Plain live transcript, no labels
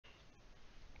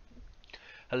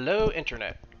Hello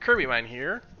Internet, Kirby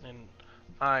here, and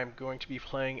I'm going to be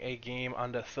playing a game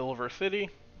on the Silver City.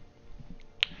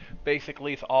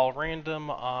 Basically, it's all random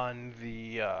on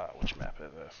the, which map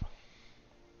is this?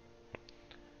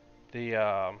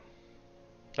 The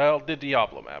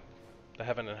Diablo map, the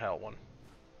Heaven and Hell one.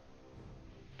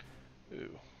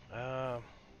 Ooh, I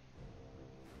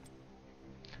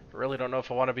really don't know if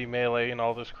I want to be melee and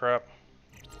all this crap.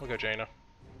 We'll go Jana.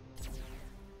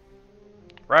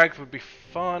 Rags would be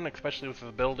fun, especially with his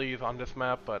abilities on this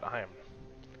map, but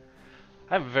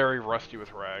I'm very rusty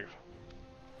with Rags.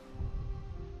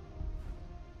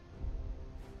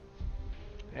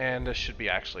 And this should be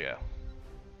actually a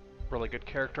really good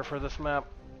character for this map.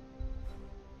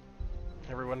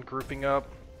 Everyone grouping up.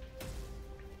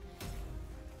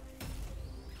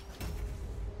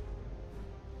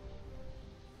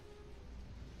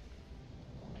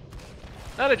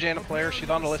 Not a Jana player, she's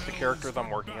on the list of characters I'm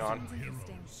working on.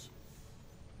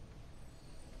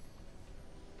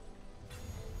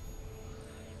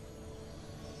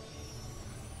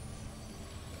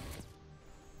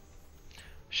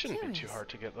 Shouldn't be too hard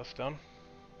to get this done.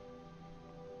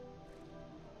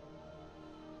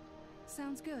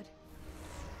 Sounds good.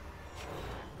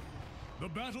 The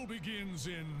battle begins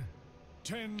in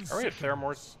 10 seconds. Are we at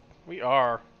Theramore? We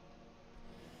are.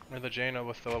 We're the Jana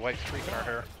with the white streak in our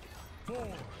hair. 4,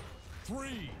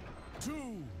 3,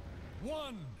 2,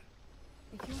 1.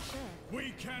 If you're sure.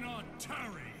 We cannot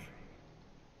tarry.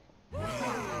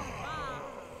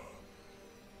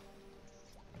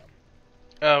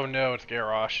 Oh no, it's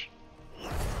Garrosh.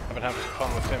 I've been having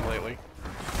fun with him lately.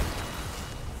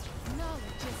 Knowledge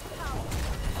is power.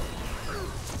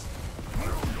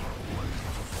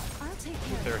 I'll take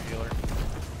care Who's their healer?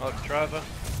 Oh, it's Traza.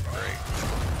 Great.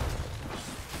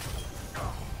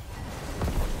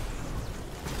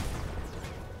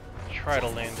 Try to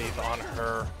land these on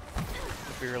her.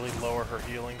 Severely lower her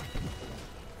healing.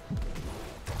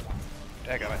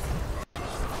 Daggone it.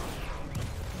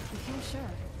 If you're sure.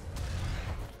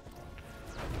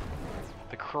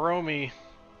 The Chromie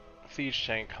Siege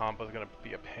Tank combo is going to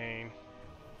be a pain.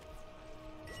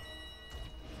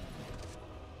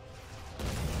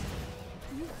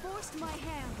 You forced my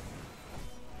hand.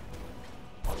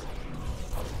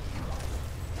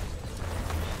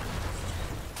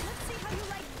 Let's see how you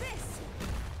like this.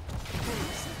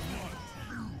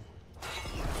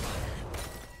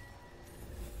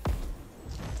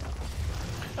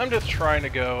 I'm just trying to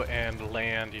go and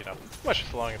land, you know, as much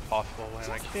as long as possible when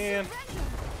I can.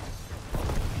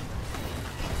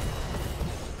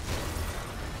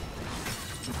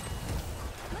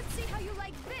 Let's see how you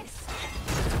like this.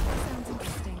 Sounds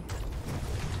interesting.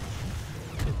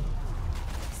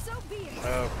 So be it.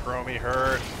 Oh, Chromie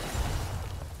hurt.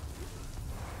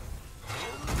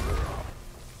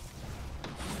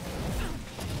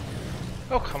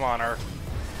 Oh, come on, our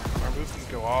move can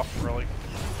go off, really.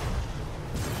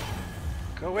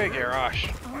 Go away, Garrosh.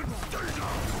 Your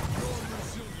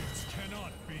resilience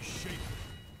cannot be shaken.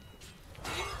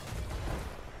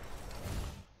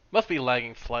 Must be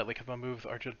lagging slightly because my moves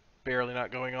are just barely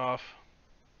not going off.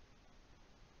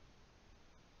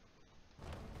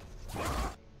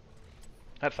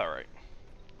 That's alright.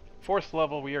 4th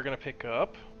level, we are going to pick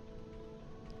up.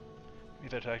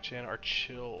 These attack chain are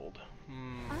chilled.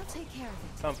 I'll take care of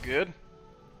it. Sounds good.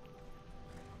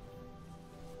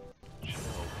 Chilled.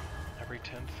 Every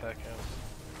 10 seconds.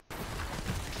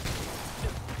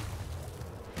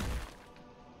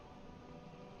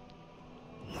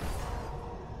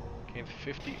 Gains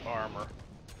 50 armor.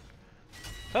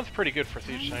 Sounds pretty good for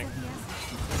Siege Tank.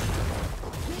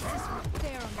 This is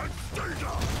Theramore.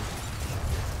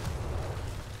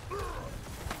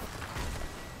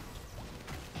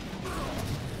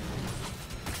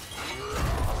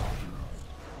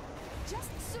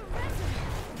 Just surrender.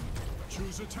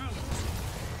 Choose a talent.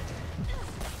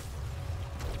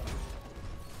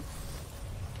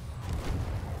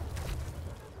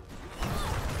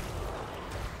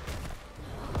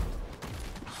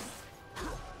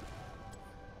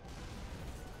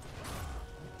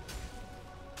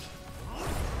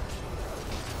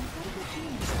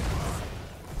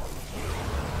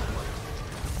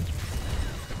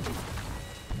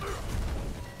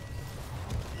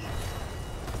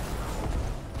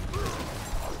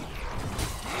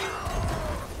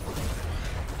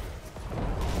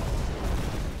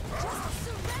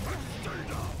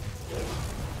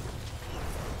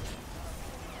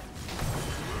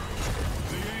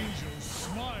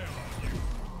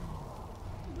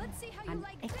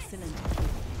 Excellent.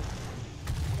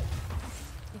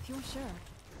 If you're sure.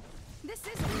 This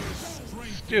is the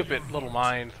Stupid little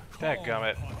mind.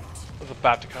 Dadgummit. I was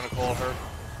about to kind of call her.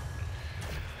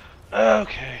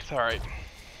 Okay, it's alright.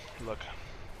 Look.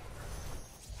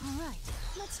 Alright,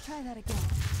 let's try that again.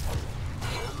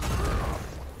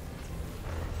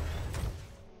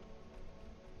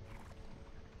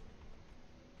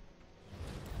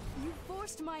 You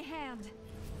forced my hand.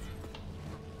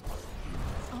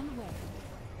 On the way.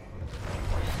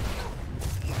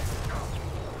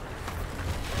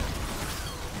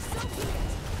 So be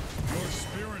it. Your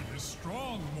spirit is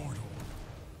strong, mortal.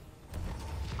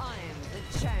 I am the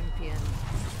champion.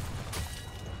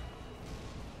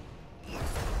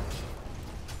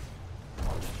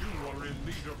 You are in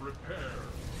need of repair.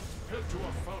 Head to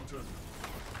a fountain.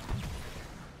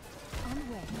 On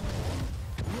the way.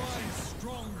 Rise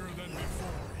stronger than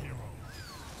before, hero.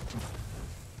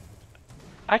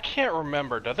 I can't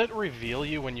remember. Does it reveal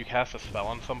you when you cast a spell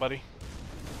on somebody?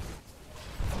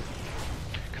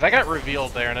 Because I got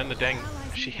revealed there, and then the dang...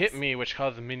 She hit me, which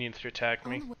caused the minions to attack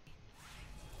me.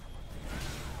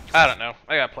 I don't know.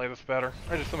 I gotta play this better.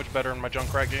 I did so much better in my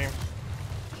Junkrat game.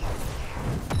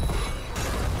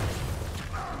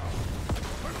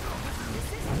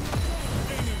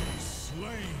 Enemy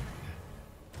slain.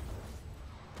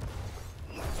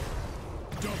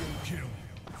 Double kill.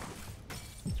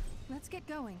 Let's get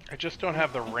going. I just don't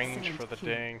have the range for the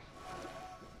dang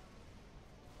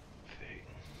thing.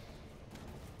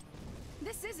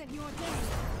 This isn't your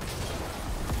day.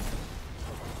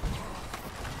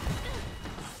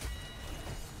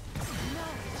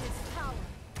 Knowledge is power.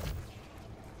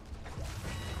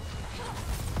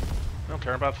 No,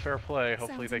 turnabout's fair play.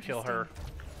 Hopefully Sounds they kill her. interesting.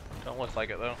 Don't look like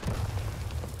it though.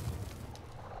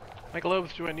 How many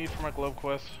globes do I need for my globe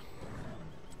quest?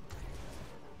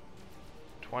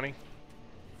 20.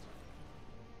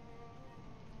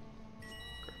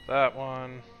 Grab that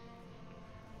one.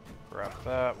 Grab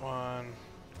that one.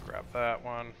 Grab that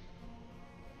one.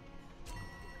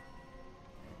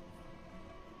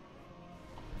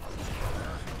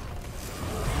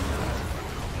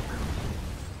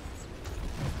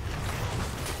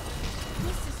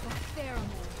 This is for pheromone.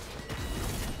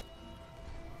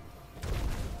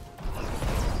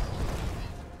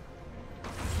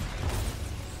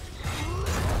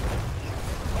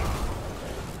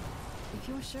 If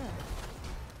you're sure.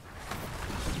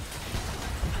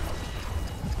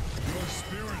 Your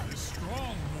spirit is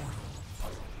strong, mortal.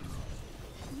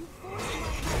 You forced my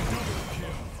hand. Double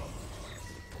kill.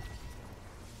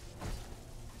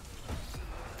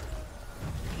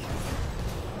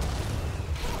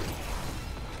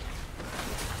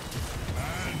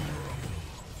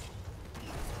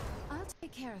 I'll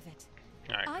take care of it.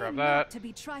 Alright, I grab am that. not to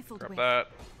be trifled Grab with. that.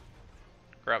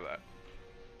 Grab that.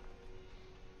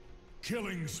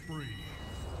 Killing spree.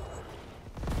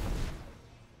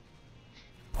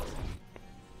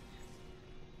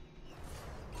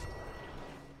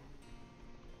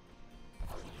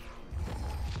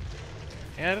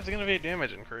 Yeah, it's gonna be a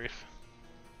damage increase.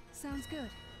 Sounds good.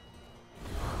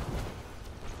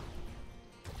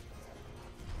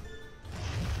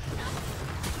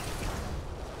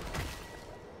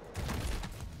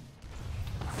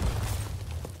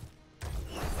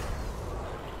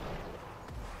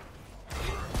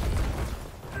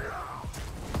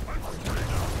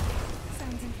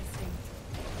 Sounds interesting.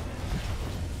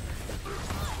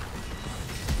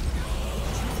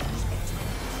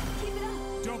 Keep it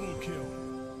up. Double kill.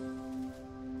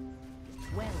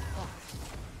 Well fought.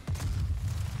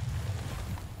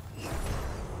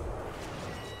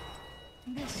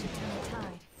 This should turn the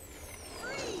tide.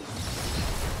 Freeze!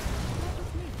 Not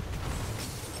with me.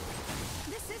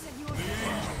 This isn't your The day.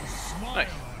 angels smile.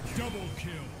 Nice. Double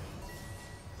kill.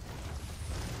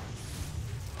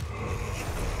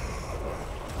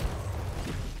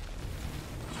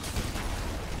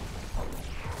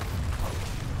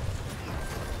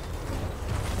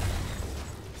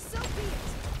 So be it.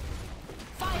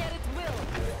 Fire at will.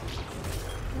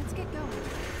 Let's get going.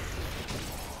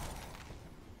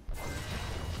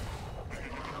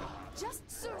 Just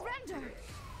surrender.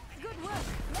 Good work.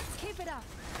 Let's keep it up.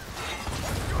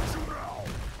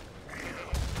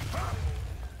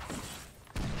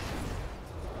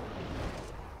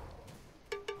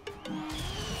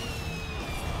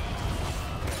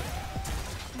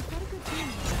 I've got a good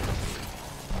feeling.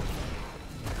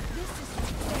 This is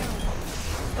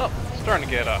fair. Oh, starting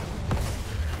to get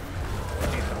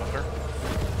decent with her.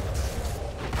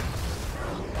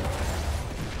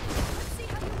 Let's see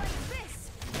how you like this.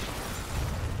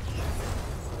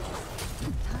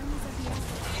 Time is of the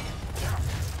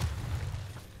essence.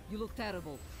 You look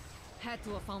terrible. Head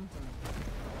to a fountain.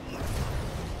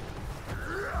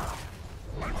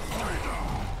 Your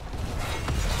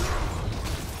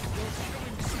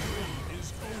killing spree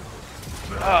is over.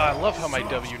 Ah, I love how my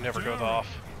W never goes off.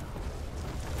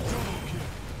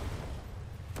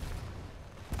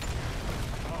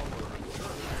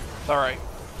 It's alright.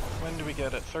 When do we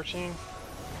get it? 13?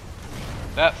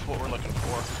 That's what we're looking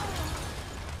for.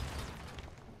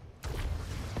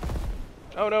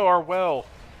 Oh no, our well!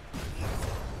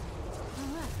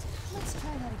 Alright, let's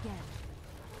try that again.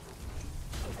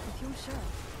 If you're sure.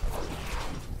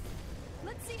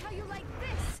 Let's see how you like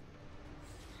this!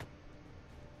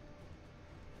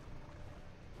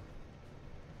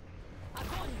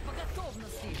 Огонь по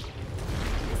готовности!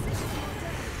 This is your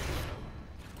day.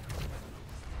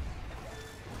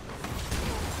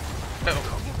 Oh.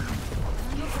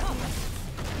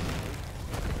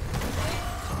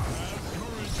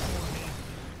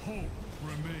 Hope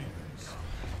remains.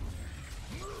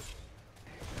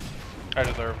 I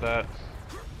deserve that.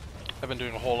 I've been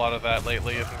doing a whole lot of that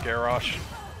lately in Garrosh.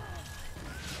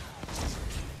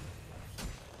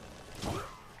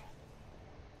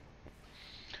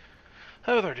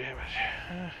 Oh, their damage.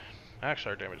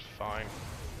 Actually, our damage is fine.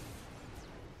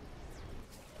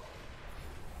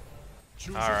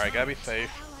 Alright, gotta be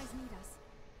safe. Allies need us.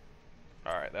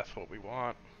 Alright, that's what we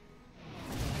want.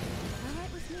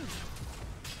 Alright with me.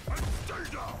 Stay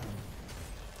down.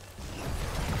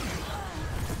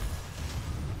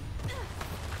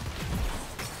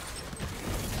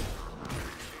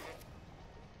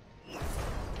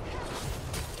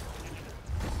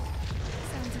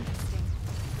 Sounds interesting.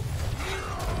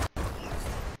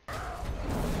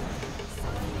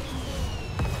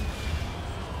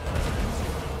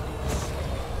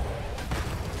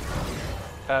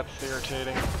 That's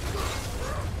irritating.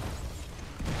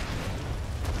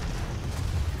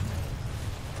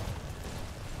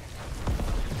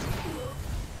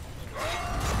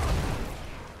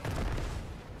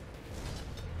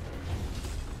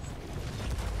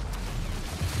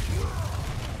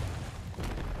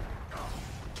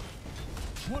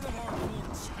 One of our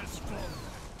forts has fallen.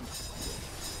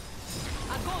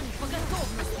 Огонь по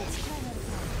готовности! Try that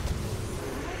again.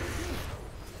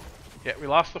 Yeah, we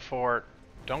lost the fort.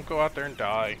 Don't go out there and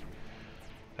die.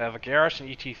 They have a Garrosh and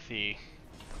ETC.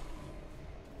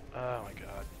 Oh my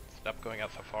god. Stop going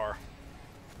out so far.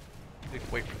 Please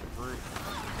wait for the group.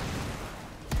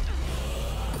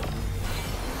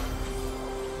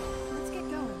 Let's get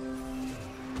going.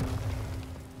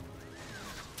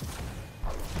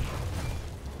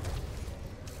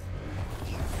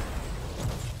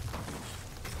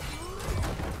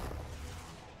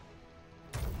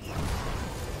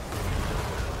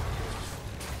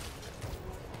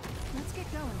 Let's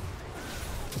get going.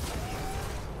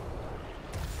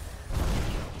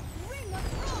 Ring of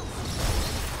frost!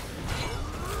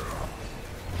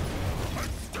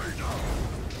 Stay down.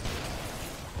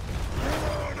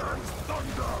 Blood and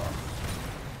thunder.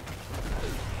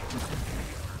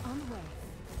 On the way.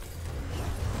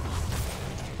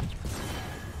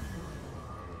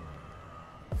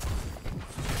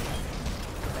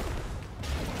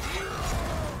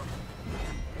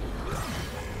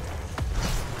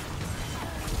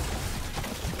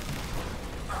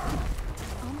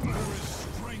 There is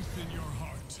strength in your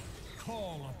heart.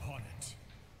 Call upon it.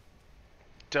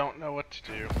 Don't know what to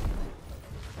do.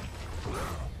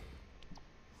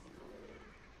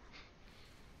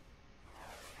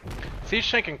 Siege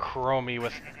Tank and Chromie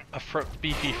with a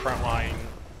beefy front line.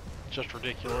 Just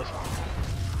ridiculous.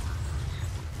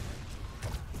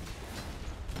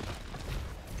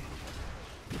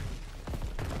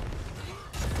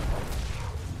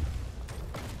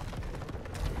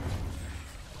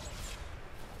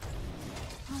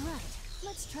 Alright,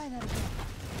 let's try that again.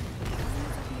 Time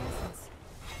is of the essence.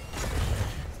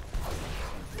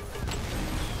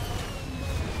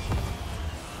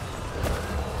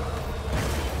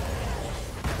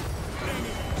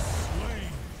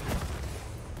 Slain.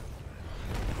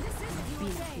 This isn't your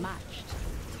day. Matched.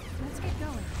 Let's get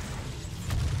going.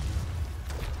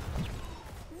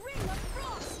 Ring of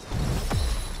frost!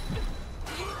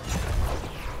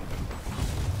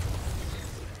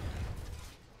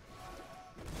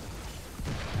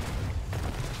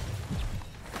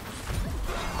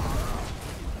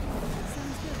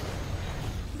 Sounds good.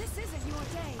 This isn't your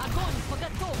day. Огонь по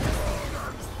готовности!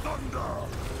 Thunder.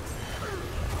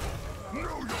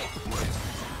 Know your place.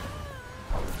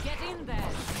 Get in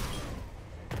there!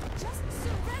 Just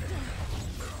surrender.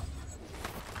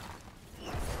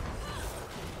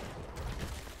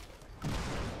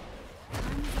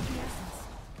 Time is of the essence.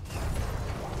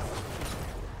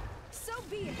 So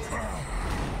be it.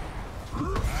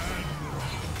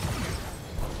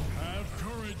 Have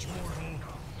courage, mortal.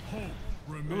 Hope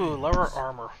remains. Ooh, lower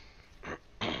armor.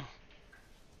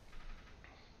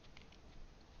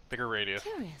 Bigger radius.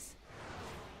 Curious.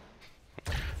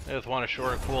 I just want a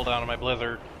shorter cooldown on my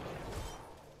blizzard.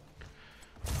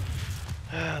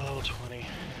 Level 20. I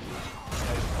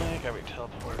think I would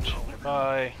teleport to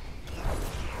nearby.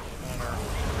 Counter.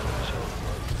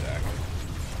 Teleport stack.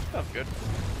 Sounds good.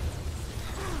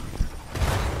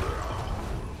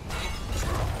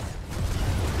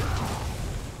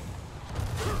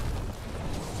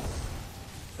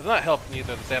 Does not help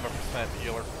neither that they have a percent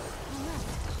healer. Alright,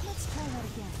 let's try that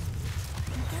again.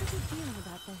 I've got a good feeling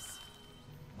about this.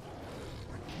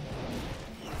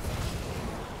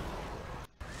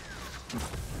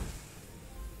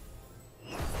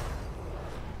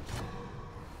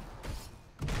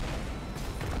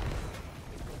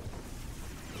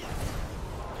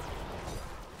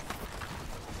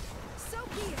 So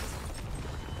be it.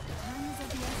 Time is of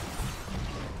the essence.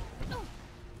 Oh.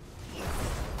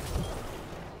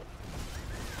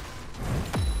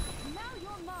 Now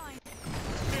you're mine.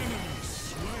 Enemy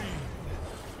slain.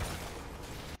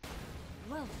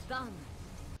 Well done.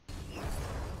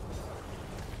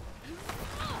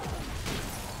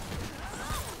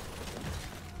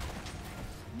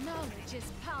 Knowledge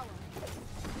is power.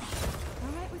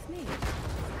 All right with me.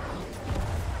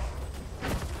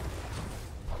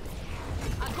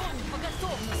 Огонь по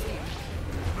готовности.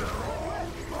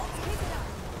 Keep it up.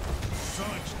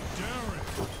 Such daring.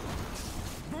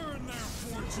 Burn their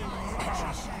forts in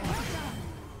righteousness.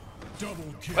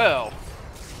 Double kill. Well,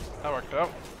 that worked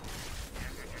out.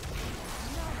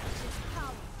 Knowledge is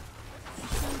power.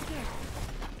 Sounds good.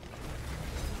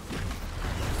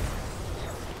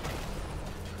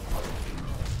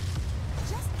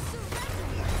 Just surrender.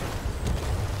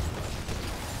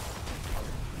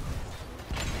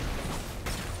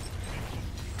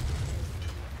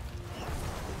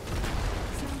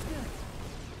 Sounds good.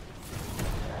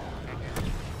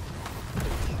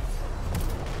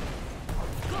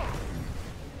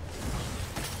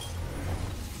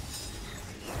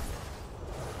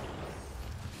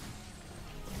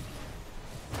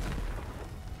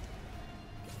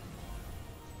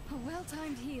 A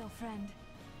well-timed heal, friend.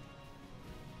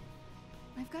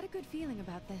 I've got a good feeling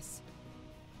about this.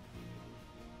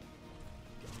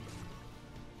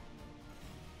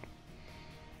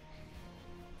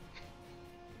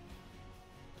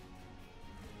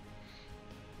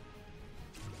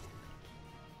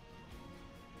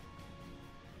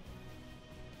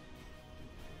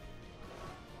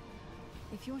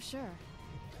 If you're sure.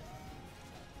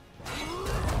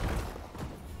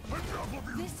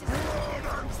 This is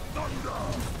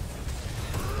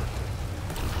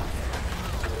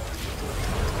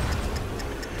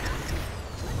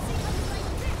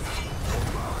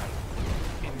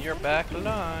In your back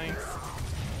line.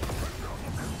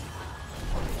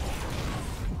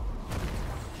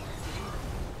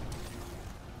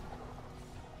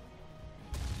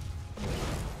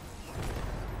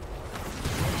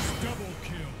 Double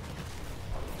kill.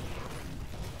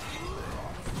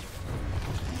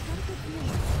 I've got a good feeling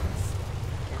about this.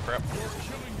 Oh, crap. Your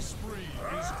killing spree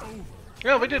is over.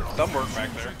 Yeah, we did some work back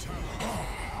there.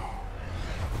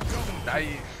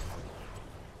 Nice.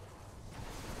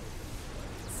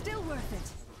 Still worth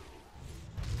it.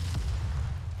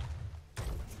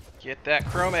 Get that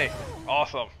chromate.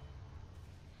 Awesome.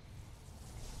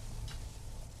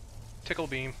 Tickle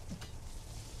beam.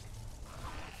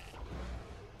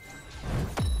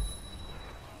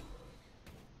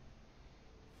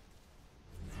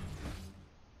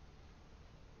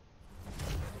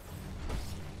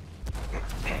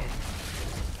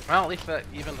 Well, at least that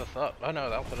evened us up. Oh no,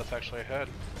 that'll put us actually ahead.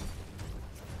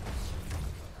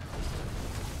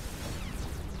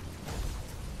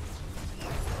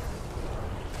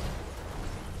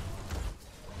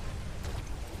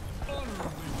 Honorably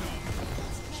done.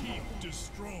 Keep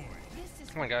destroyed. This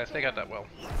is Come on, guys, they got that well.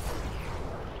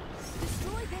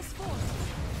 destroy this fort.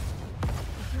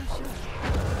 If you're sure.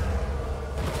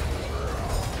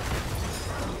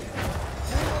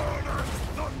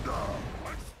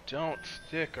 Don't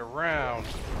stick around.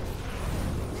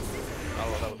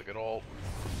 Oh, that was a good ult.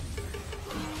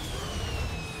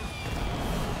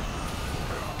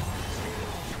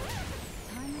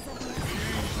 Time is of the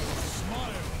essence.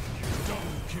 Smile.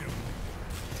 Double kill.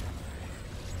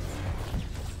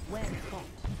 Well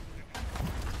fought.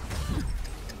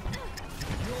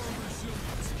 Your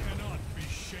resilience cannot be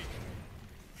shaken.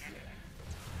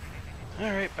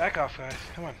 Alright, back off, guys.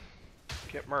 Come on.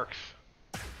 Get mercs.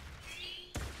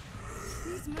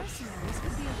 These mercenaries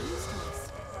could be of use to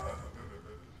us.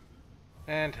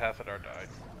 And Tassadar died.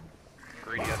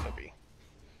 Greedy SOB.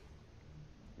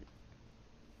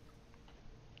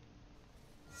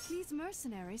 These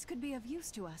mercenaries could be of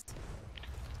use to us.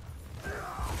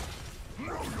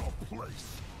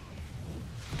 place.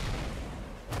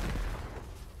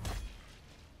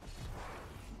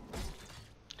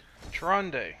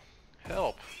 Tronde,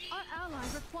 help. Our ally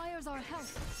requires our help.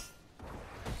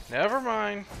 Never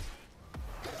mind.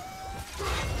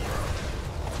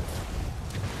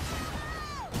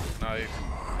 Nice.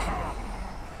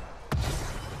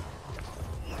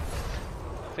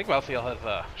 I think Malthael has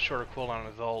a shorter cooldown on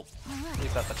his ult. At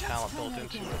least that's a talent built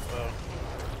into it, though.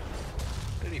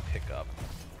 What did he pick up?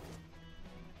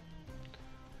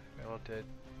 Melo did.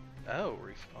 Oh,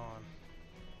 respawn.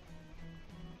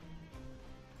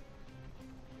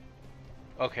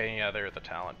 Okay, yeah, there's the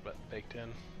talent, but baked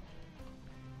in.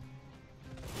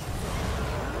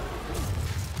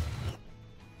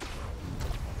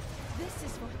 This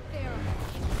is what they're.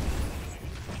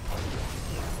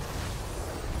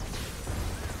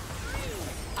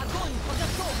 Огонь по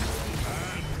готовности!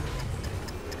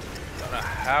 Don't know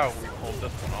how we pulled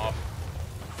this one off.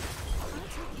 I'll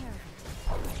take care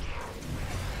of it.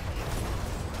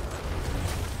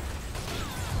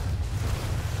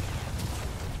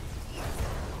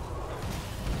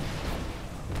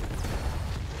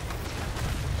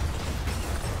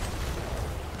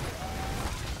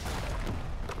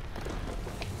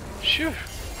 Phew.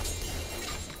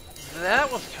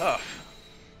 That was tough.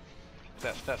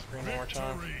 That stat screen one more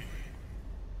time.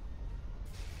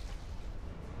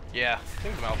 Yeah, I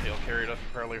think Malthael carried us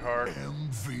fairly hard.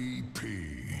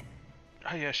 MVP.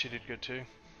 Oh yeah, she did good too.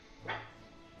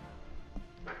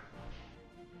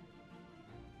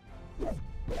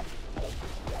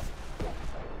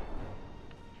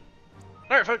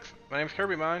 Alright folks, my name's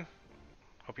Kirby Mine.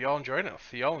 Hope you all enjoyed it. I'll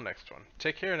see y'all in the next one.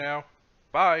 Take care now.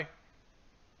 Bye.